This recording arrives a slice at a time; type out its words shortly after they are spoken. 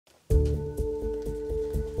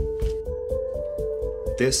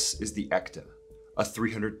This is the ECTA, a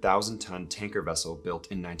 300,000-ton tanker vessel built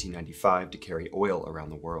in 1995 to carry oil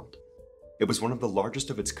around the world. It was one of the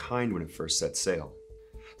largest of its kind when it first set sail.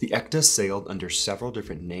 The ECTA sailed under several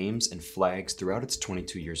different names and flags throughout its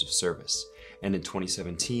 22 years of service, and in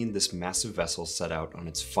 2017 this massive vessel set out on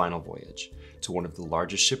its final voyage to one of the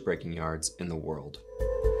largest shipbreaking yards in the world.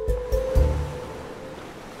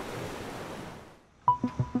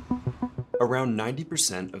 Around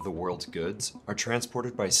 90% of the world's goods are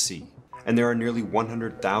transported by sea, and there are nearly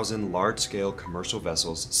 100,000 large-scale commercial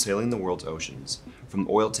vessels sailing the world's oceans, from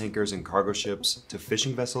oil tankers and cargo ships to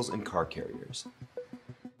fishing vessels and car carriers.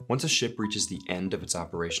 Once a ship reaches the end of its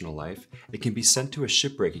operational life, it can be sent to a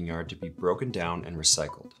shipbreaking yard to be broken down and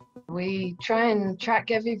recycled. We try and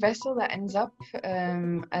track every vessel that ends up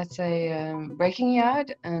at a breaking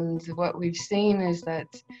yard, and what we've seen is that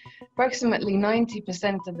approximately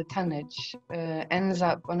 90% of the tonnage ends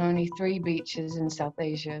up on only 3 beaches in South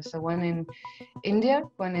Asia. So one in India,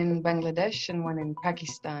 one in Bangladesh, and one in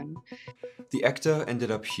Pakistan. The ECTA ended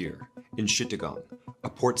up here, in Chittagong, a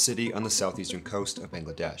port city on the southeastern coast of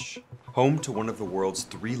Bangladesh, home to one of the world's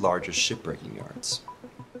 3 largest shipbreaking yards.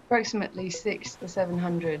 Approximately 600 to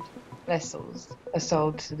 700 vessels are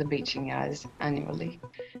sold to the beaching yards annually.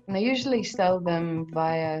 And they usually sell them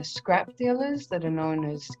via scrap dealers that are known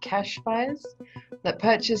as cash buyers, that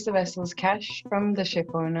purchase the vessels cash from the ship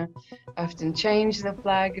owner, often change the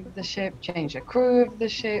flag of the ship, change the crew of the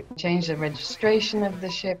ship, change the registration of the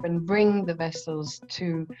ship, and bring the vessels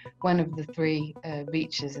to one of the 3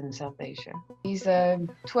 beaches in South Asia. These are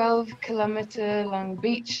 12-kilometer long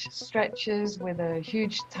beach stretches with a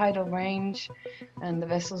huge tidal range, and the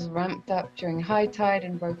vessels are ramped up during high tide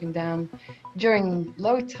and broken down during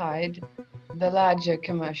low tide. The larger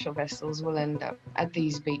commercial vessels will end up at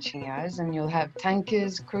these beaching yards, and you'll have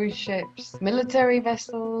tankers, cruise ships, military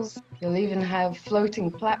vessels. You'll even have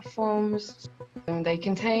floating platforms. They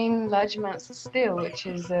contain large amounts of steel, which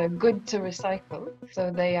is good to recycle.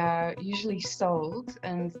 So they are usually sold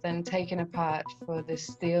and then taken apart for the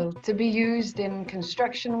steel to be used in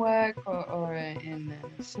construction work or in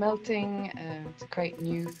smelting to create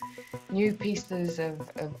new pieces of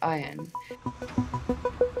iron.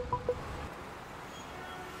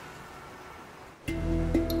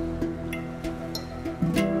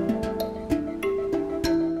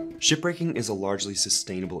 Shipbreaking is a largely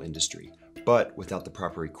sustainable industry, but without the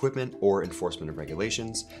proper equipment or enforcement of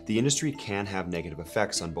regulations, the industry can have negative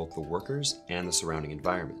effects on both the workers and the surrounding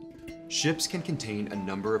environment. Ships can contain a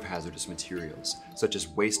number of hazardous materials, such as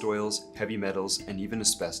waste oils, heavy metals, and even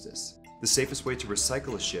asbestos. The safest way to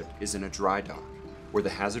recycle a ship is in a dry dock, where the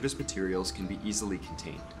hazardous materials can be easily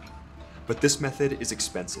contained. But this method is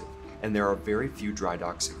expensive, and there are very few dry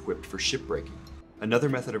docks equipped for shipbreaking. Another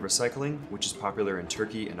method of recycling, which is popular in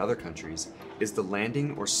Turkey and other countries, is the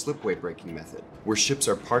landing or slipway breaking method, where ships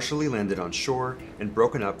are partially landed on shore and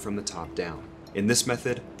broken up from the top down. In this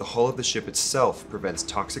method, the hull of the ship itself prevents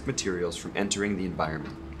toxic materials from entering the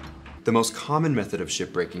environment. The most common method of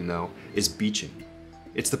shipbreaking, though, is beaching.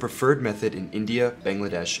 It's the preferred method in India,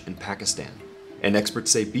 Bangladesh, and Pakistan, and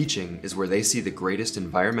experts say beaching is where they see the greatest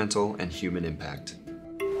environmental and human impact.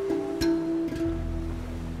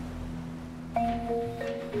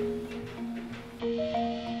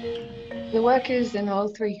 The workers in all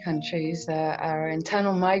 3 countries are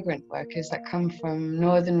internal migrant workers that come from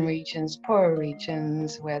northern regions, poorer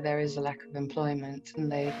regions where there is a lack of employment, and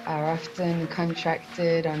they are often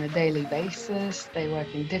contracted on a daily basis. They work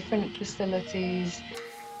in different facilities.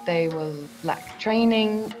 They will lack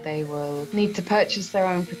training. They will need to purchase their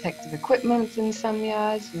own protective equipment in some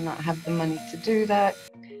yards and not have the money to do that.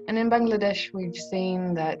 And in Bangladesh, we've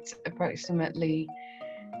seen that approximately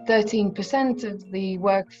 13% of the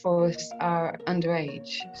workforce are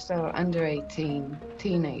underage, so under 18,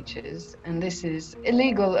 teenagers. And this is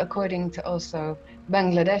illegal according to also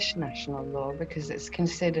Bangladesh national law, because it's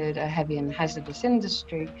considered a heavy and hazardous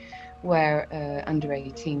industry where under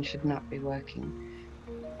 18 should not be working.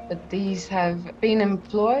 But these have been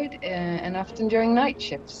employed and often during night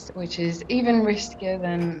shifts, which is even riskier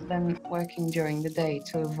than working during the day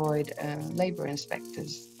to avoid labor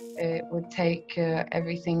inspectors. It would take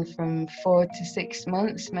everything from 4 to 6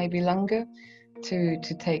 months, maybe longer, to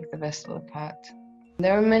take the vessel apart.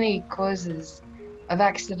 There are many causes of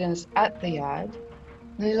accidents at the yard.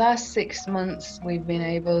 In the last 6 months, we've been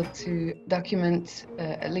able to document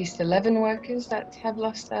at least 11 workers that have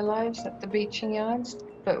lost their lives at the beaching yards.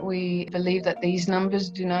 But we believe that these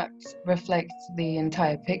numbers do not reflect the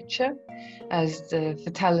entire picture. as the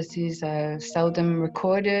fatalities are seldom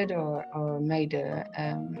recorded or made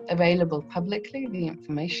available publicly, the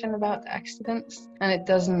information about accidents. And it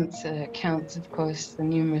doesn't count, of course, the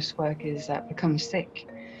numerous workers that become sick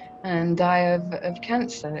and die of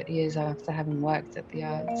cancer years after having worked at the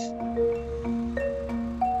yards.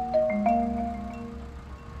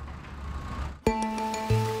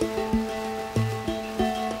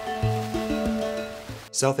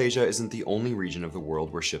 South Asia isn't the only region of the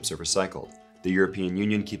world where ships are recycled. The European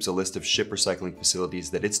Union keeps a list of ship recycling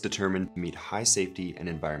facilities that it's determined meet high safety and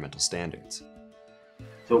environmental standards.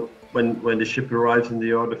 So when the ship arrives in the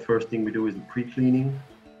yard, the first thing we do is the pre-cleaning.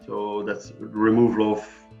 So that's removal of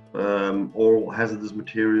all hazardous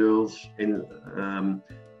materials, in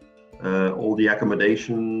all the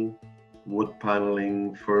accommodation, wood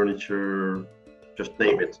paneling, furniture, just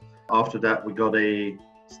name it. After that, we got a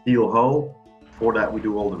steel hull. For that, we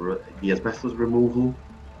do all the asbestos removal.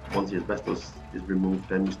 Once the asbestos is removed,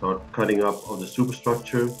 then we start cutting up of the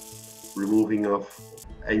superstructure, removing of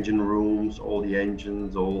engine rooms, all the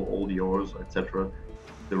engines, all the oars, etc.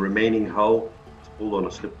 The remaining hull is pulled on a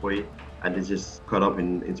slipway and is just cut up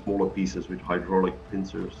in smaller pieces with hydraulic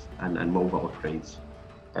pincers and mobile cranes.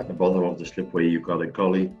 At the bottom of the slipway, you've got a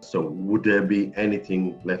gully. So would there be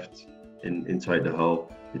anything left inside the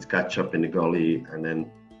hull? It's catch up in the gully and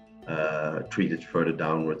then treated further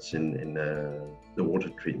downwards in the water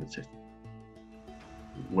treatment system.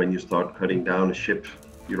 When you start cutting down a ship,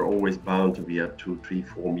 you're always bound to be at 2, 3,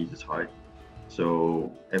 4 meters high.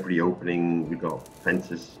 So every opening, we got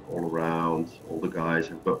fences all around. All the guys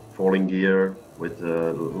have got falling gear with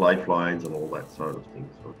lifelines and all that sort of thing.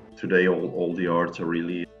 So today, all the yards are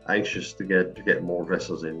really anxious to get more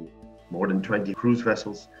vessels in. More than 20 cruise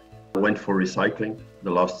vessels went for recycling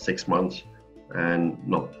the last 6 months, and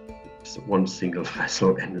not one single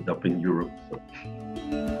vessel ended up in Europe.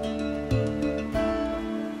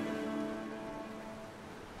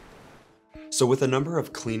 So with a number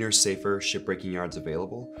of cleaner, safer shipbreaking yards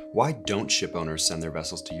available, why don't ship owners send their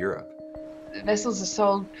vessels to Europe? Vessels are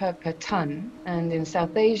sold per ton, and in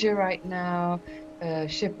South Asia right now, a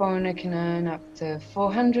ship owner can earn up to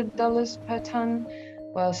 $400 per ton,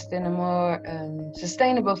 whilst in a more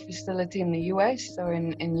sustainable facility in the US or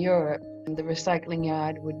in Europe, the recycling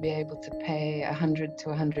yard would be able to pay $100 to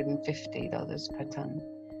 $150 per ton.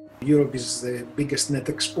 Europe is the biggest net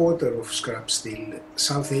exporter of scrap steel.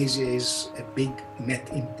 South Asia is a big net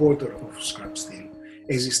importer of scrap steel,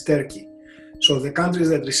 as is Turkey. So the countries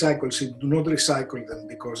that recycle steel do not recycle them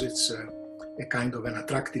because it's a kind of an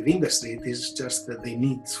attractive industry. It is just that they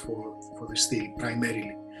need for the steel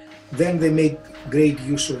primarily. Then they make great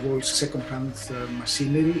use of all second-hand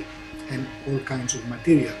machinery and all kinds of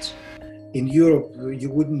materials. In Europe, you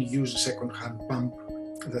wouldn't use a second-hand pump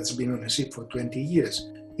that's been on a ship for 20 years.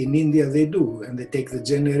 In India, they do, and they take the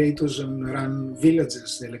generators and run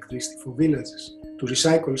villages, the electricity for villages. To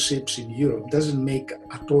recycle ships in Europe doesn't make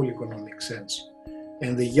at all economic sense.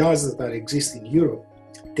 And the yards that exist in Europe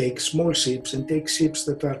take small ships and take ships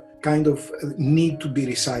that are kind of need to be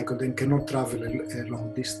recycled and cannot travel a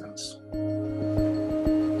long distance.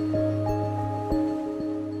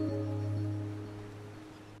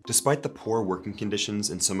 Despite the poor working conditions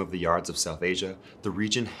in some of the yards of South Asia, the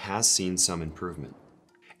region has seen some improvement.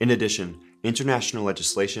 In addition, international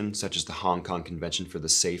legislation such as the Hong Kong Convention for the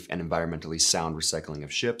Safe and Environmentally Sound Recycling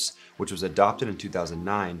of Ships, which was adopted in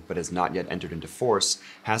 2009 but has not yet entered into force,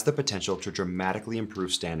 has the potential to dramatically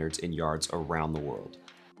improve standards in yards around the world.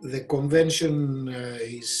 The convention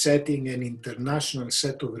is setting an international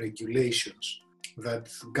set of regulations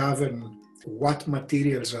that govern what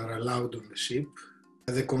materials are allowed on the ship.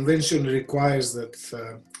 The convention requires that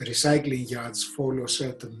recycling yards follow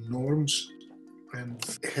certain norms and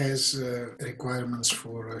has requirements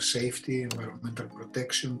for safety, environmental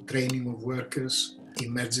protection, training of workers,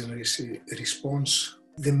 emergency response.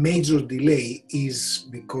 The major delay is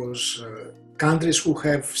because countries who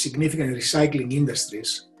have significant recycling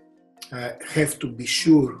industries have to be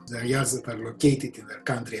sure the yards that are located in their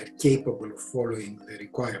country are capable of following the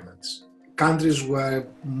requirements. Countries where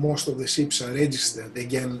most of the ships are registered,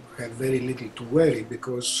 again, have very little to worry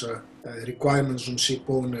because requirements on ship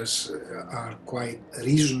owners are quite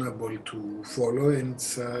reasonable to follow and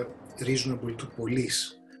reasonable to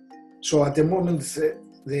police. So at the moment,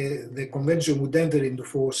 the convention would enter into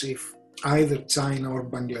force if either China or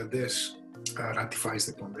Bangladesh ratifies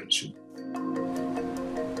the convention.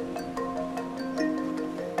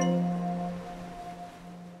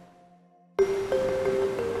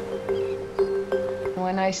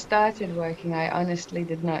 When I started working, I honestly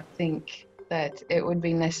did not think that it would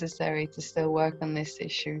be necessary to still work on this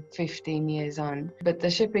issue 15 years on. But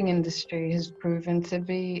the shipping industry has proven to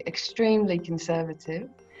be extremely conservative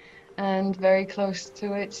and very close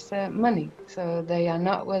to its money. So they are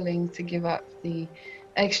not willing to give up the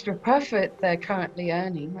extra profit they're currently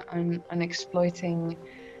earning on exploiting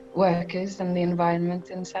workers and the environment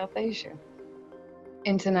in South Asia.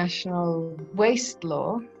 International waste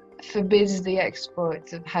law forbids the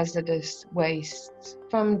export of hazardous waste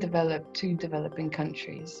from developed to developing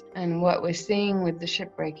countries. And what we're seeing with the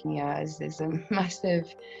shipbreaking yards is a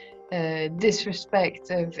massive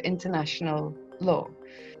disrespect of international law.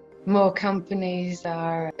 More companies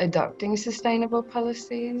are adopting sustainable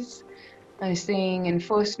policies. I'm seeing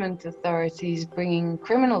enforcement authorities bringing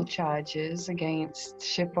criminal charges against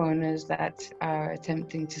ship owners that are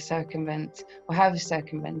attempting to circumvent or have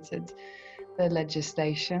circumvented the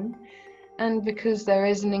legislation. And because there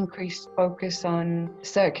is an increased focus on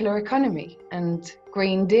circular economy and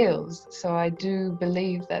green deals. So I do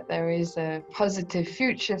believe that there is a positive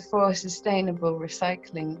future for sustainable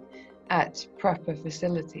recycling at proper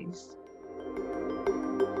facilities.